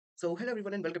So hello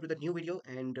everyone and welcome to the new video.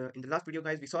 And in the last video,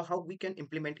 guys, we saw how we can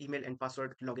implement email and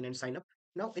password login and sign up.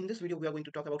 Now in this video, we are going to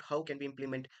talk about how can we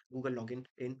implement Google login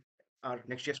in our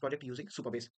Nextjs project using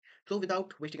Supabase. So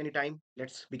without wasting any time,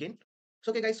 let's begin.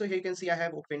 So okay, guys. So here you can see I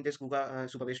have opened this Google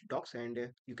Supabase docs, and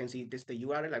you can see this the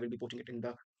URL. I will be putting it in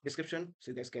the description,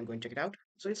 so you guys can go and check it out.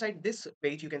 So inside this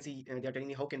page, you can see they are telling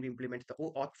me how can we implement the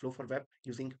OAuth flow for web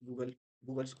using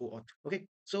Google's OAuth. Okay,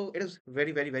 so it is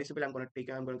very simple. I'm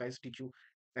gonna guys teach you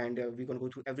and we're going to go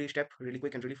through every step really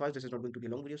quick and really fast. This is not going to be a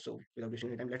long video, so without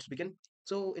wasting any time, let's begin.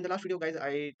 So in the last video, guys,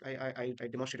 I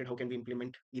demonstrated how can we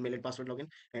implement email and password login,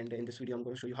 and in this video I'm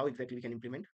going to show you how exactly we can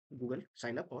implement Google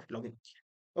sign up or login.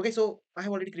 Okay, so I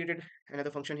have already created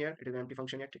another function here. It is an empty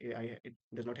function yet. It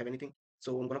does not have anything.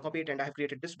 So I'm going to copy it, and I have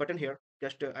created this button here.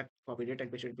 Just I copied it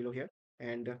and pasted it below here,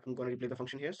 and I'm going to replace the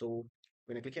function here. So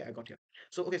when I click here, I got here.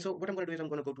 So okay, so what I'm going to do is I'm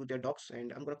going to go to their docs,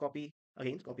 and I'm going to copy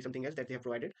something else that they have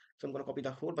provided. So I'm going to copy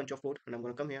the whole bunch of code, and I'm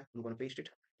going to come here. I'm going to paste it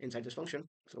inside this function.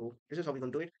 So this is how we're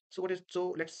going to do it. So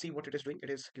let's see what it is doing. It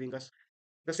is giving us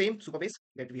the same Supabase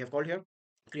that we have called here,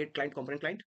 create client component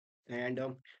client, and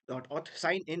dot auth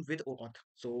sign in with OAuth.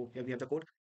 So here we have the code.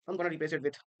 I'm gonna replace it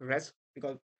with res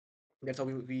because that's how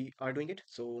we are doing it.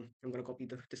 So I'm gonna copy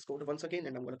this code once again,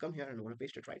 and I'm gonna come here and I'm gonna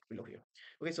paste it right below here.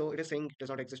 Okay, so it is saying it does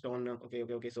not exist on. Okay,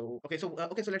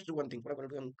 so let's do one thing. What I'm gonna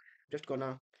do, I'm just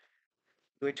gonna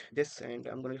do it this, and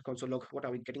I'm gonna also log what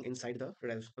are we getting inside the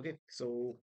res. Okay,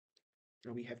 so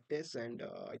now we have this, and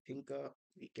I think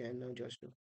we can just.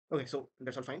 Okay, so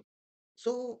that's all fine.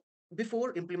 So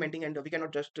before implementing, and we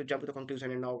cannot just jump to the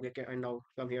conclusion and now we can and now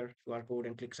come here to our code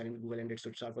and click sign in with Google and it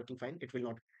should start working fine. It will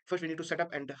not. First, we need to set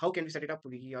up, and how can we set it up?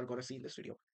 We are gonna see in this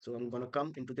video. So I'm gonna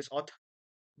come into this auth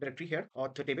directory here,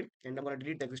 auth table, and I'm gonna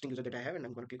delete the existing user that I have, and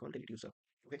I'm gonna click on delete user.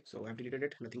 Okay, so I've deleted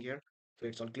it, nothing here, so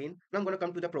it's all clean. Now I'm gonna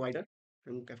come to the provider,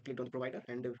 and I've clicked on the provider,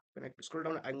 and when I scroll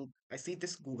down, I see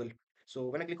this Google. So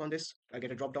when I click on this, I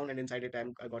get a drop down, and inside it,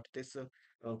 I got this.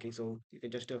 Okay, so you can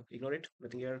just ignore it,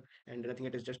 nothing here, and nothing.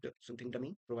 It is just something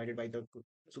dummy provided by the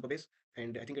Supabase,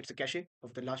 and I think it's a cache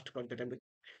of the last project that I'm doing.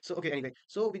 So okay, anyway,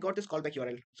 so we got this callback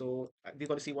URL. So we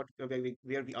got to see what where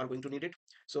we are going to need it.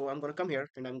 So I'm gonna come here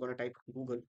and I'm gonna type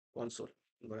Google console.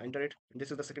 I'm gonna enter it. And this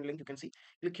is the second link you can see.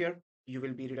 Click here. You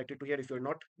will be redirected to here. If you're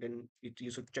not, then you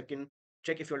should check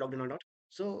if you're logged in or not.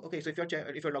 So okay, so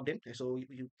if you're logged in, so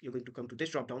you're going to come to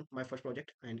this drop down, my first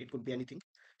project, and it could be anything.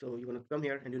 So you're gonna come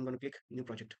here and you're gonna click new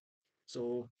project.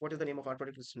 So what is the name of our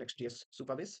project? It's Next.js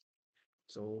Supabase.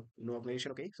 So no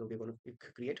organization. Okay, so we're gonna click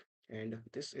create, and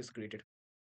this is created.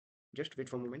 Just wait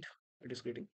for a moment. It is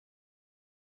creating.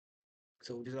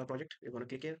 So this is our project. We're going to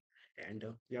click here and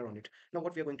we are on it. Now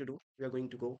what we are going to do, we are going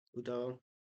to go to the,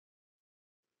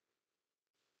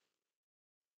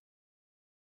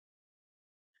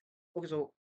 okay,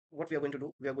 so what we are going to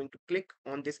do, we are going to click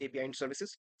on this API and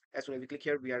services. As soon as we click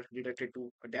here, we are redirected to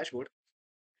a dashboard.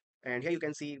 And here you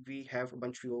can see we have a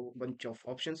bunch of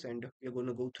options, and we are going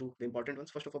to go through the important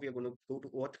ones. First of all, we are going to go to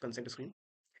auth consent screen.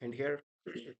 And here,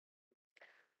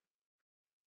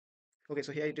 okay,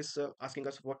 so here it is asking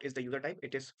us what is the user type.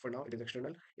 It is, for now, it is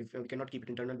external. If we cannot keep it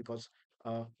internal because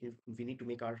if we need to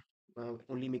make our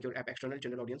only make your app external,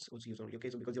 general audience was user only.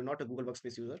 Okay, so because you're not a Google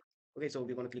Workspace user. Okay, so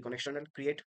we're going to click on external,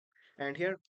 create, and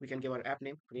here we can give our app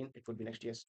name. Again, it would be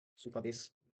Next.js Supabase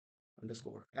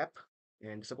underscore app,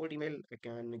 and support email. I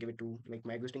can give it to like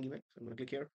my existing email. So I'm going to click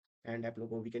here, and app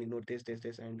logo. We can ignore this,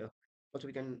 and also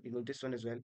we can ignore this one as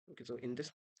well. Okay, so in this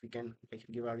we can like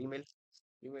give our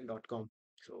email.com.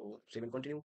 So save and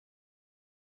continue.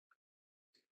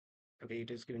 Okay,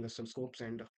 it is giving us some scopes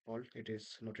and all. It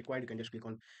is not required. You can just click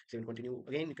on save and continue.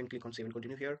 Again, you can click on save and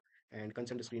continue here and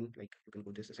consent the screen. Like you can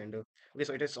go this and okay,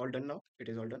 so it is all done now. It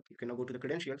is all done. You can now go to the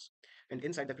credentials, and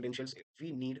inside the credentials,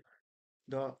 we need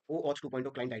the OAuth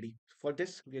 2.0 client ID. For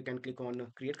this, we can click on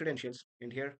create credentials,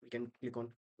 and here we can click on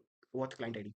OAuth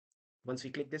client ID. Once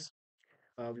we click this,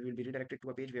 we will be redirected to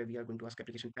a page where we are going to ask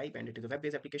application type, and it is a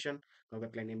web-based application.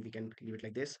 Web client name, we can leave it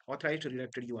like this. Authorized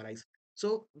redirected URIs.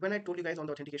 So when I told you guys on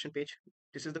the authentication page,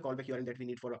 this is the callback URL that we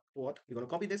need for OAuth. We're going to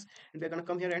copy this, and we're going to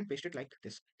come here and paste it like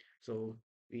this. So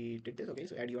we did this. Okay,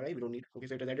 so add URI, we don't need. Okay,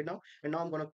 so it is added now, and now I'm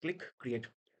going to click create.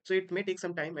 So it may take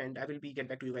some time, and I will be get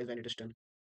back to you guys when it is done.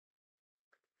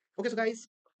 Okay, so guys,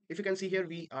 if you can see here,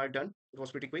 we are done. It was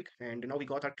pretty quick, and now we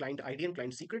got our client ID and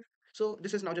client secret. So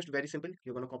this is now just very simple.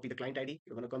 You're going to copy the client ID.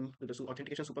 You're going to come to the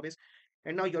authentication Supabase,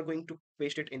 and now you're going to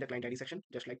paste it in the client ID section,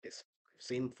 just like this.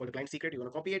 Same for the client secret. You're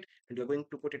going to copy it, and you're going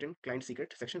to put it in client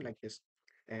secret section like this.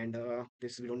 And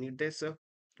this we don't need this.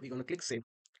 We're going to click save.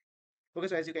 Okay,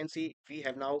 so as you can see, we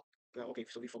have now. Okay,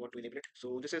 so we forgot to enable it.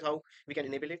 So this is how we can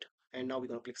enable it, and now we're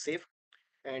going to click save,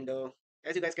 and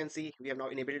as you guys can see, we have now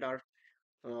enabled our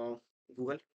uh,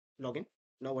 Google login.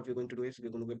 Now what we're going to do is we're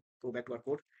going to go back to our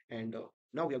code, and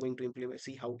now we are going to implement,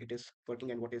 see how it is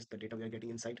working and what is the data we are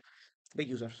getting inside the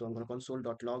user. So I'm going to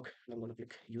console.log, and I'm going to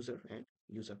click user and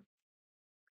user.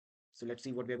 So let's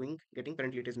see what we are going getting.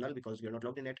 Currently it is null because we are not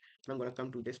logged in yet. So I'm going to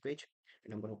come to this page,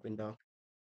 and I'm going to open the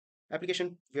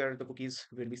application where the cookies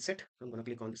will be set. I'm going to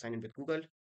click on the sign in with Google,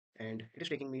 and it is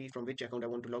taking me from which account I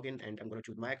want to log in, and I'm going to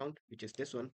choose my account, which is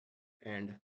this one,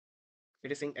 and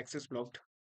it is saying access blocked.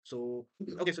 So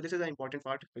okay, so this is an important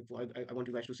part. I want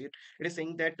you guys to see it. It is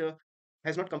saying that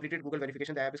has not completed Google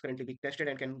verification. The app is currently being tested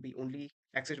and can be only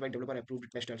accessed by developer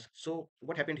approved testers. So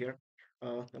what happened here?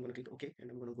 I'm going to click OK, and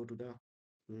I'm going to go to the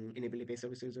enable API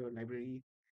services or library.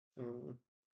 Uh,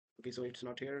 okay, so it's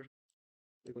not here.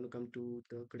 We're going to come to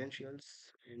the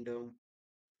credentials, and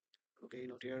okay,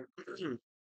 not here.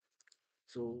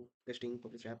 So testing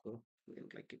publish app. We can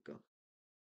like click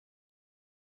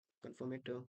confirm it.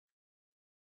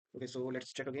 Okay, so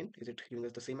let's check again. Is it giving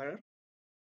us the same error?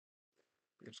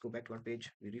 Let's go back to our page.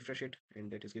 We refresh it,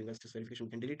 and that is giving us this verification.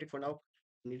 We can delete it for now.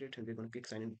 Need it, and we're going to click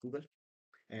sign in with Google,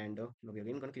 and now we're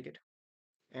again going to click it,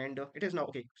 and it is now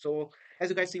okay. So as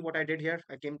you guys see what I did here,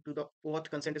 I came to the auth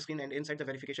consent screen, and inside the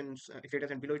verification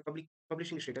status and below it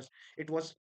publishing status, it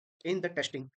was in the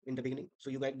testing in the beginning. So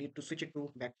you guys need to switch it to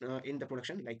back in the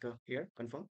production, like here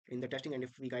confirm in the testing. And if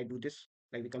we guys do this,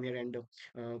 like we come here and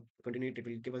continue it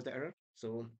will give us the error.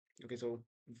 So okay, so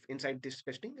inside this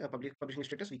testing publishing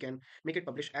status, we can make it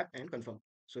publish app and confirm,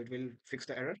 so it will fix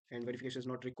the error and verification is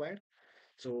not required.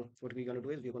 So what we're going to do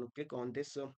is we're going to click on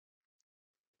this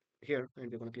here,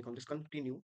 and we're going to click on this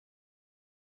continue,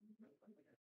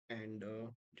 and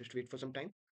just wait for some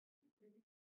time.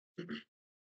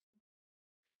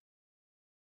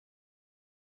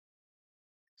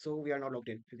 So we are now logged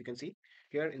in, as you can see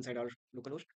here inside our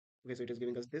localhost. Okay, so it is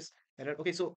giving us this error.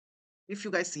 Okay, so if you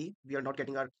guys see, we are not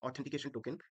getting our authentication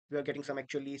token. We are getting some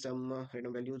actually some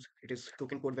random values. It is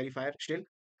token code verifier still,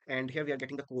 and here we are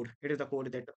getting the code. It is the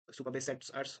code that Supabase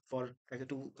sets us for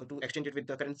to exchange it with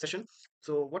the current session.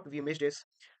 So what we missed is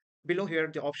below here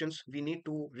the options. We need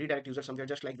to redirect user somewhere,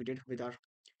 just like we did with our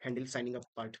handle signing up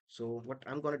part. So what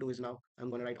I'm gonna do is now I'm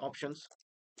gonna write options.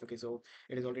 Okay, so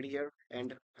it is already here,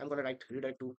 and I'm gonna write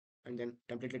redirect to, and then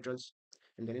template literals,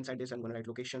 and then inside this I'm gonna write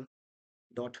location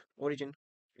dot origin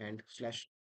and slash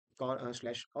call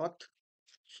slash auth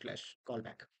slash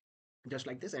callback, just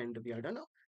like this, and we are done now.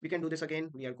 We can do this again.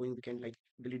 We can like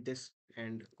delete this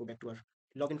and go back to our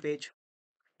login page,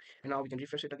 and now we can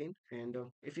refresh it again. And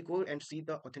if we go and see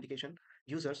the authentication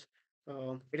users,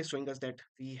 it is showing us that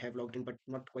we have logged in, but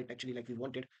not quite actually like we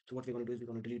wanted. So what we're going to do is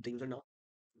we're going to delete the user now.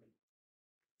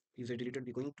 User deleted.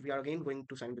 We are again going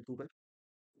to sign with Google.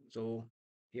 So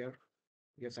here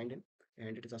we have signed in,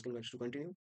 and it is asking us to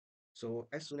continue. So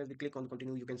as soon as we click on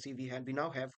continue, you can see we now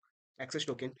have access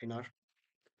token in our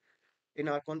in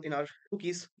our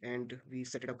cookies, and we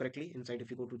set it up correctly inside.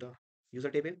 If you go to the user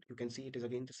table, you can see it is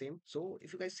again the same. So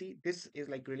if you guys see, this is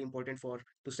like really important for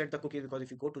to set the cookies, because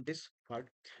if you go to this part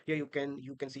here, you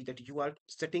can see that you are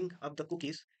setting up the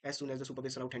cookies as soon as the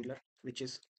Supabase route handler, which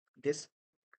is this.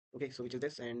 Okay, so which is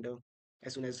this, and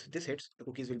as soon as this hits, the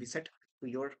cookies will be set to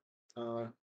your uh,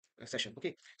 session.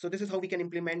 Okay, so this is how we can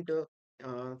implement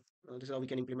uh, this is how we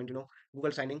can implement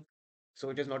Google signing. So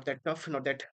it is not that tough, not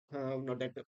that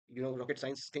rocket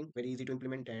science thing, very easy to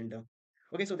implement. And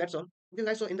okay, so that's all. Okay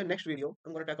guys, so in the next video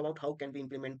I'm going to talk about how can we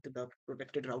implement the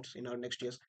protected routes in our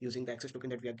Next.js using the access token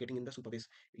that we are getting in the Supabase,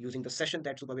 using the session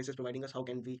that Supabase is providing us. How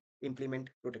can we implement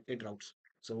protected routes?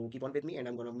 So keep on with me, and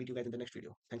I'm going to meet you guys in the next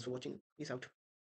video. Thanks for watching. Peace out.